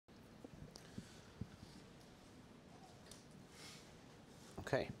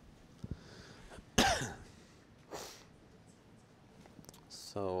Okay.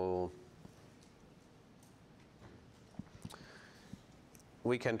 So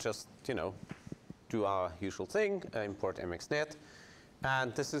we can just, do our usual thing, import mxnet.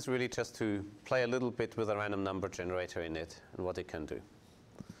 And this is really just to play a little bit with a random number generator in it and what it can do.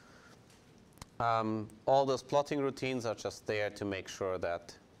 All those plotting routines are just there to make sure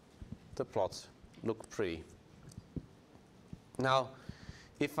that the plots look pretty. Now,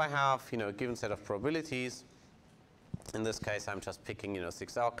 if I have, a given set of probabilities, in this case, I'm just picking,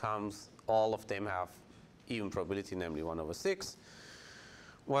 6 outcomes. All of them have even probability, namely 1/6.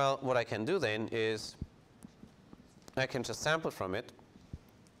 Well, what I can do then is I can just sample from it,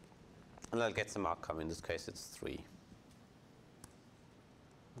 and I'll get some outcome. In this case, it's 3.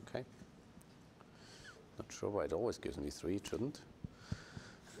 Okay. Not sure why it always gives me 3. It shouldn't.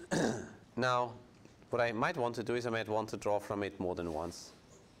 Now, what I might want to do is I might want to draw from it more than once.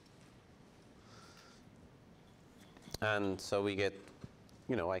 And so we get,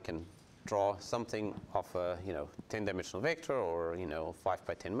 I can draw something of a, 10-dimensional vector or, 5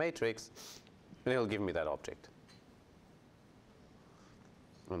 by 10 matrix, and it'll give me that object.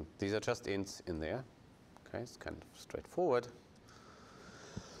 And these are just ints in there. Okay, it's kind of straightforward.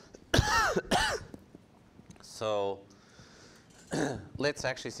 So let's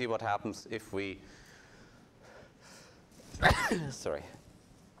actually see what happens if we sorry,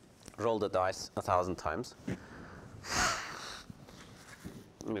 roll the dice 1,000 times.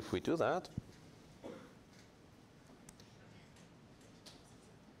 And if we do that,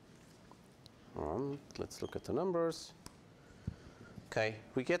 let's look at the numbers. Okay,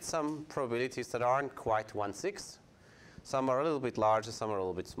 we get some probabilities that aren't quite 1/6. Some are a little bit larger, some are a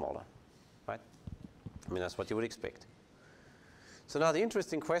little bit smaller, right? I mean, that's what you would expect. So now the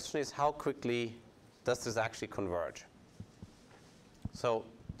interesting question is, how quickly does this actually converge? So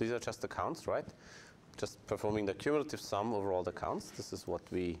these are just the counts, right? Just performing the cumulative sum over all the counts. This is what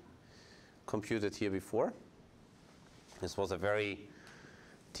we computed here before. This was a very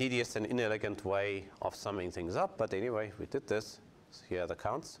tedious and inelegant way of summing things up, but anyway, we did this. So here are the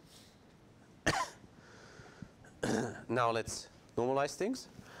counts. Now let's normalize things.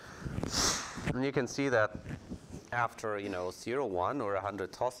 And you can see that after 0, 1, or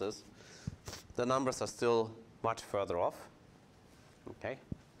 100 tosses, the numbers are still much further off. Okay.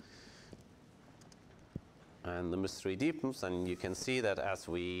 And the mystery deepens, and you can see that as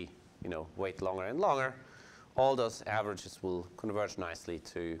we wait longer and longer, all those averages will converge nicely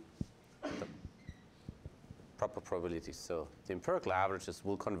to the proper probabilities. So the empirical averages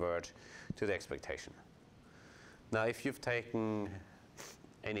will converge to the expectation. Now, if you've taken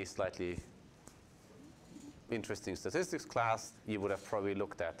any slightly interesting statistics class, you would have probably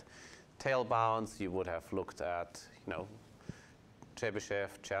looked at tail bounds. You would have looked at, Chebyshev,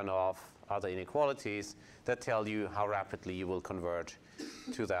 Chernoff, other inequalities that tell you how rapidly you will converge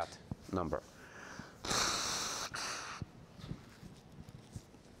to that number.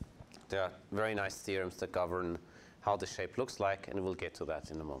 There are very nice theorems that govern how the shape looks like, and we'll get to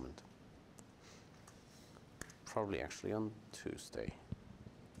that in a moment. Probably actually on Tuesday.